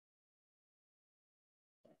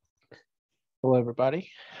Hello, everybody.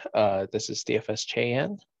 This is DFS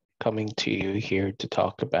Chan coming to you here to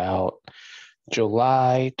talk about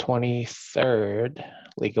July 23rd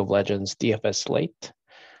League of Legends DFS Slate.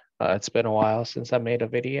 It's been a while since I made a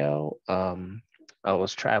video. I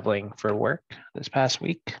was traveling for work this past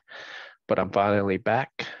week, but I'm finally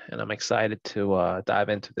back and I'm excited to dive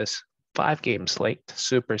into this 5-game slate,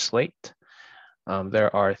 super slate.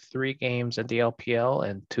 There are 3 games in the LPL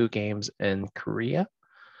and 2 games in Korea.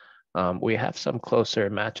 We have some closer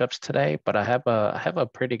matchups today, but I have a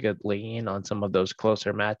pretty good lean on some of those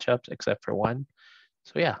closer matchups, except for one.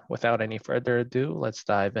 So yeah, without any further ado, let's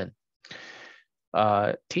dive in.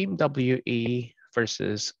 Team WE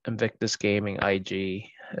versus Invictus Gaming IG.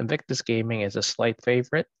 Invictus Gaming is a slight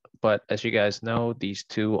favorite, but as you guys know, these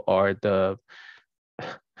two are the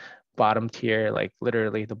bottom tier, like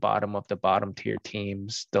literally the bottom of the bottom tier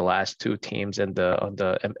teams, the last 2 teams on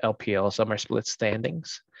the LPL summer split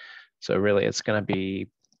standings. So really, it's going to be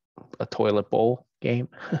a toilet bowl game.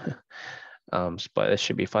 But it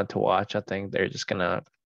should be fun to watch. I think they're just going to,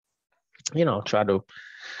 try to,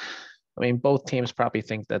 both teams probably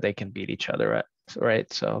think that they can beat each other,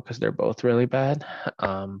 right? So, because they're both really bad.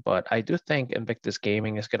 But I do think Invictus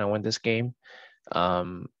Gaming is going to win this game.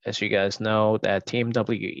 As you guys know, that Team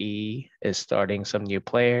WE is starting some new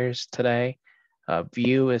players today.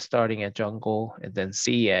 View is starting at jungle, and then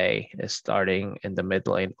CA is starting in the mid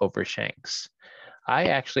lane over Shanks. I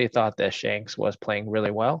actually thought that Shanks was playing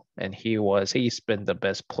really well, and he's been the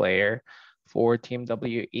best player for Team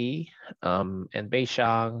WE. And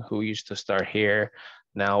Beishang, who used to start here,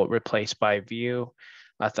 now replaced by View.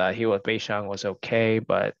 I thought Beishang was okay,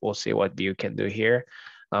 but we'll see what View can do here.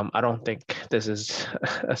 I don't think this is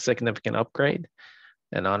a significant upgrade.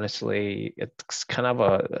 And honestly, I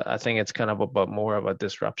think it's kind of a more of a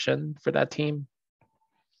disruption for that team.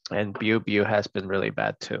 And Bew has been really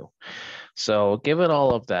bad too. So given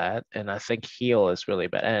all of that, and I think Heal is really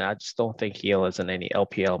bad. And I just don't think Heal is in any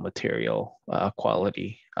LPL material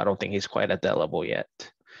quality. I don't think he's quite at that level yet.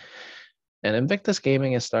 And Invictus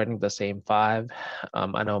Gaming is starting the same 5.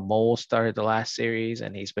 I know Mole started the last series,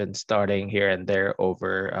 and he's been starting here and there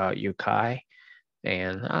over Yukai.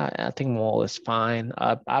 And I think Mole is fine.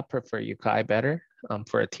 I prefer Yukai better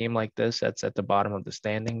for a team like this that's at the bottom of the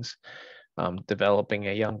standings. Developing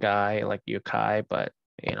a young guy like Yukai, but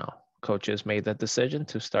coaches made that decision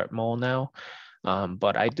to start Mole now.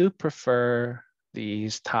 But I do prefer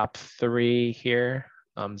these top 3 here,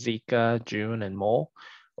 Zika, June, and Mole,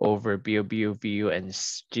 over View, and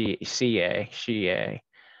CA.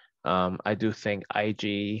 I do think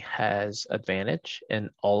IG has advantage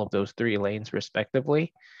in all of those 3 lanes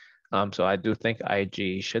respectively. So I do think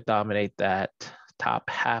IG should dominate that top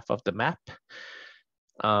half of the map.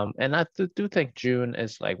 And I do think June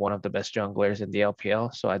is like one of the best junglers in the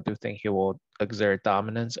LPL. So I do think he will exert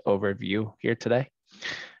dominance over View here today.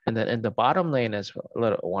 And then in the bottom lane is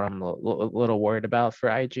what I'm a little worried about for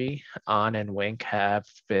IG. On and Wink have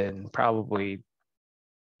been probably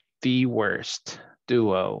the worst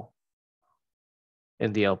duo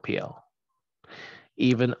in the LPL.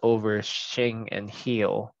 Even over Xing and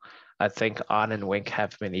Heal, I think On and Wink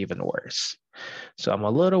have been even worse. So I'm a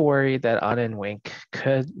little worried that On and Wink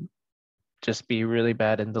could just be really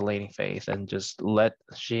bad in the laning phase and just let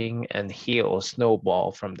Xing and Heal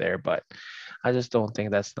snowball from there. But I just don't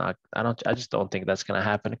think that's not, I just don't think that's gonna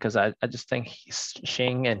happen, because I just think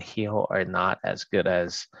Xing and Heal are not as good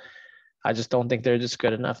as, I just don't think they're just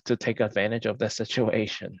good enough to take advantage of the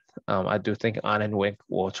situation. I do think On and Wink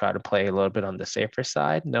will try to play a little bit on the safer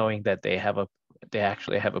side, knowing that they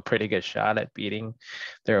actually have a pretty good shot at beating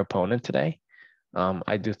their opponent today.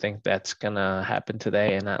 I do think that's gonna happen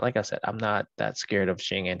today, and like I said, I'm not that scared of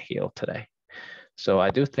Xing and Heal today. So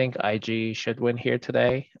I do think IG should win here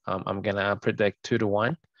today. I'm gonna predict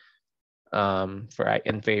 2-1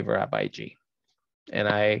 in favor of IG.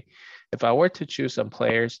 And if I were to choose some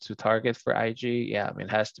players to target for IG, yeah,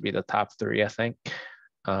 it has to be the top 3, I think.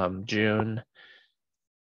 June,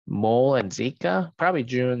 Mole, and Zika. Probably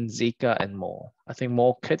June, Zika, and Mole. I think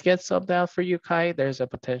Mole could get subbed out for Yukai. There's a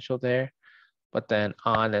potential there. But then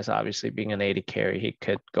On is obviously being an 80 carry, he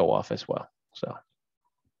could go off as well. So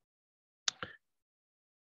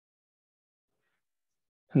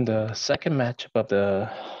the second matchup of the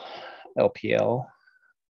LPL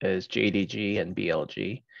is JDG and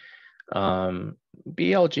BLG.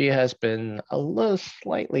 BLG has been a little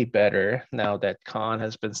slightly better now that Khan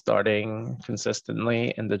has been starting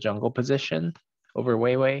consistently in the jungle position over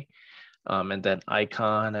Weiwei. And then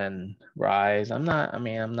Icon and Rise. I'm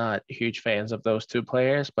not huge fans of those 2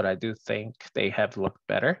 players, but I do think they have looked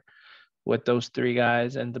better with those 3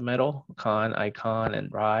 guys in the middle, Khan, Icon,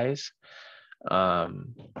 and Rise.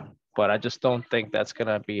 But I just don't think that's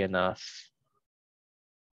gonna be enough.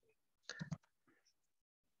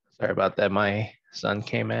 Sorry about that. My son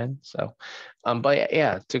came in. So, but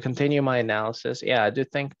yeah, to continue my analysis, yeah, I do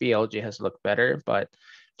think BLG has looked better, but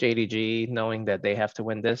JDG, knowing that they have to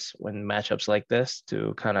win matchups like this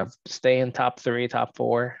to kind of stay in top 3, top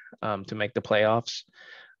 4, to make the playoffs,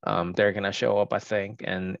 they're gonna show up, I think.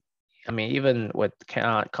 And I mean, even with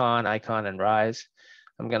Khan, Icon, and Rise,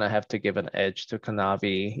 I'm gonna have to give an edge to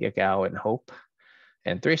Kanavi, Yagao, and Hope.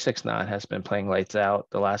 And 369 has been playing lights out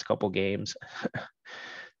the last couple games.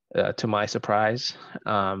 To my surprise.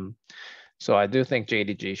 So I do think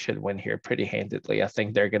JDG should win here pretty handedly. I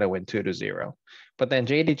think they're going to win 2-0. But then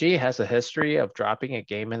JDG has a history of dropping a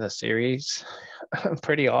game in the series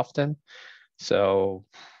pretty often. So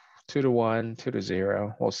 2-1,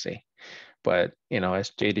 2-0, we'll see. But, you know,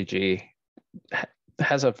 as JDG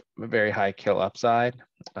has a very high kill upside,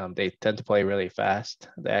 they tend to play really fast.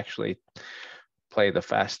 They actually play the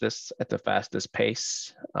fastest at the fastest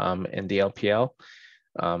pace in the LPL.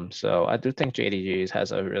 So I do think JDG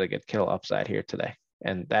has a really good kill upside here today.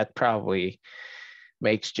 And that probably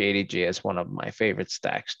makes JDG as one of my favorite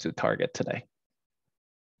stacks to target today.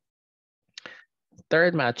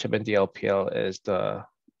 Third matchup in the LPL is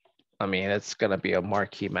it's going to be a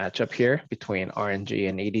marquee matchup here between RNG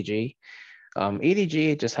and EDG.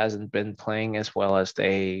 EDG just hasn't been playing as well as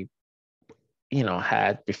they,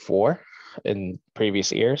 had before in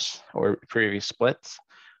previous years or previous splits.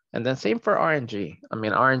 And then same for RNG. I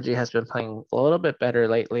mean, RNG has been playing a little bit better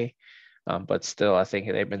lately, but still, I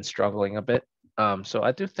think they've been struggling a bit. So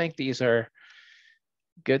I do think these are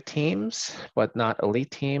good teams, but not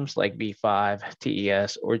elite teams like B5,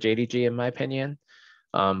 TES, or JDG, in my opinion.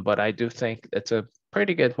 But I do think it's a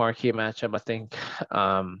pretty good marquee matchup. I think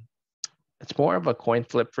it's more of a coin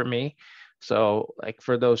flip for me. So like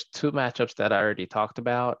for those two matchups that I already talked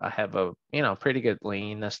about, I have a pretty good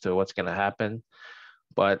lean as to what's going to happen.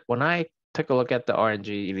 But when I took a look at the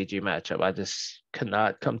RNG EVG matchup, I just could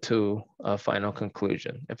not come to a final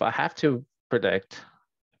conclusion. If I have to predict,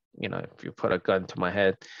 if you put a gun to my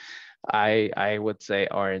head, I would say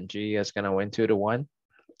RNG is going to win 2-1.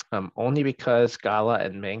 Only because Gala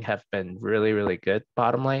and Ming have been really, really good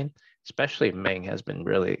bottom lane. Especially Ming has been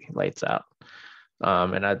really lights out.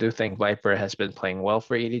 And I do think Viper has been playing well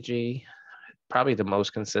for EDG. Probably the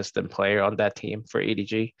most consistent player on that team for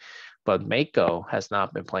EDG. But Mako has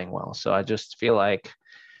not been playing well. So I just feel like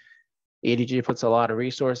EDG puts a lot of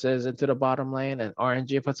resources into the bottom lane and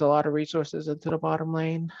RNG puts a lot of resources into the bottom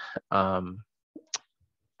lane.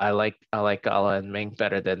 I like Gala and Ming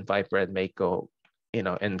better than Viper and Mako,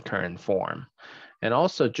 in current form. And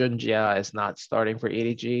also Junjia is not starting for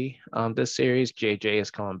EDG this series. JJ is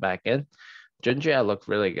coming back in. Junjia looked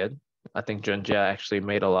really good. I think Junjia actually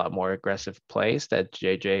made a lot more aggressive plays that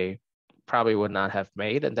JJ probably would not have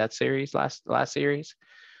made in that series last series.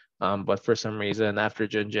 But for some reason, after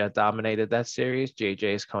Junjia dominated that series, JJ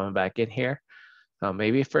is coming back in here.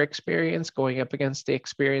 Maybe for experience, going up against the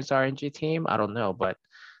experienced RNG team. I don't know, but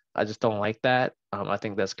I just don't like that. I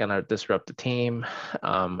think that's going to disrupt the team.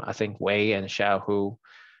 I think Wei and Xiaohu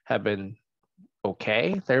have been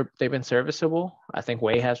okay. They've been serviceable. I think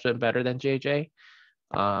Wei has been better than JJ.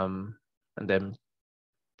 And then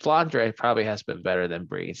Flandre probably has been better than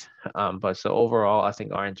Breeze. But so overall, I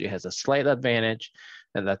think RNG has a slight advantage,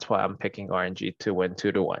 and that's why I'm picking RNG to win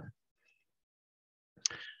 2-1.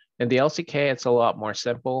 In the LCK, it's a lot more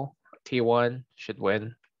simple. T1 should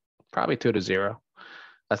win probably 2-0.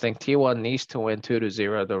 I think T1 needs to win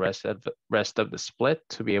 2-0 the rest of the split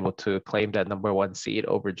to be able to claim that #1 seed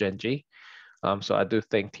over Gen.G. So I do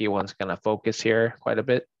think T1's going to focus here quite a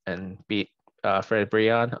bit and beat Fred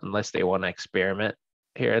Brion unless they want to experiment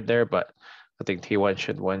here and there. But I think T1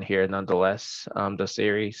 should win here nonetheless, the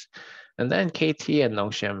series. And then KT and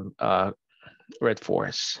Nongshim Red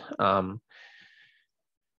Force.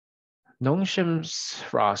 Nongshim's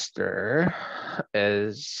roster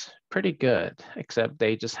is pretty good, except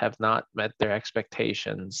they just have not met their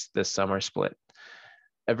expectations this summer split.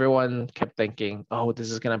 Everyone kept thinking, oh,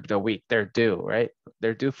 this is going to be the week. They're due, right?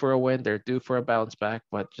 They're due for a win. They're due for a bounce back,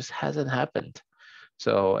 but just hasn't happened.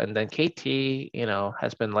 So, and then KT,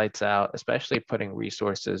 has been lights out, especially putting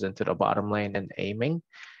resources into the bottom lane and aiming.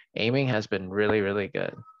 Aiming has been really, really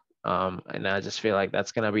good. And I just feel like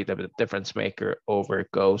that's going to be the difference maker over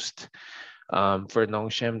Ghost for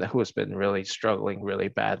Nongshim, who has been really struggling really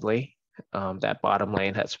badly. That bottom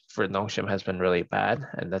lane for Nongshim has been really bad,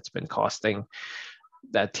 and that's been costing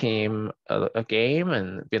that team a game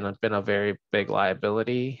and been a very big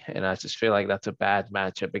liability. And I just feel like that's a bad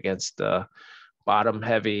matchup against the bottom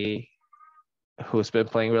heavy who's been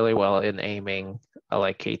playing really well in aiming. I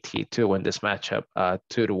like KT to win this matchup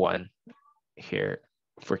 2-1 here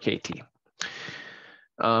for KT.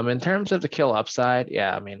 In terms of the kill upside,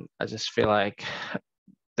 yeah, I mean, I just feel like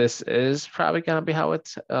this is probably gonna be how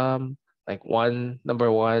it's like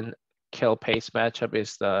number one kill pace matchup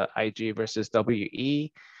is the IG versus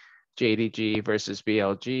WE, JDG versus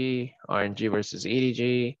BLG, RNG versus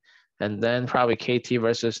EDG, and then probably KT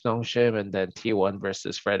versus Nongshim, and then T1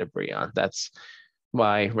 versus Fred and Brion. That's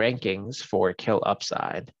my rankings for kill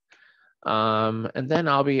upside. And then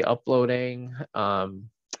I'll be uploading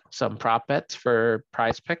some prop bets for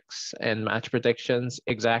prize picks and match predictions,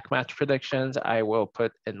 exact match predictions I will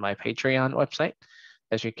put in my Patreon website.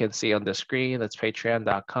 As you can see on the screen, that's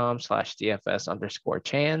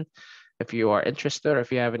patreon.com/DFS_Chan. If you are interested or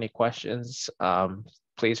if you have any questions,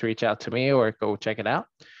 please reach out to me or go check it out.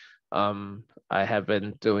 I have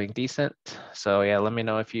been doing decent. So yeah, let me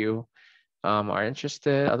know if you are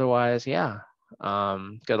interested. Otherwise, yeah,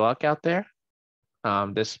 good luck out there.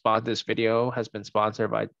 This video has been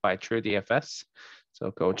sponsored by True DFS,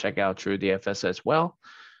 so go check out True DFS as well.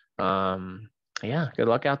 Yeah, good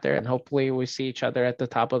luck out there, and hopefully we see each other at the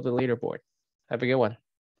top of the leaderboard. Have a good one.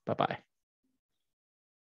 Bye-bye.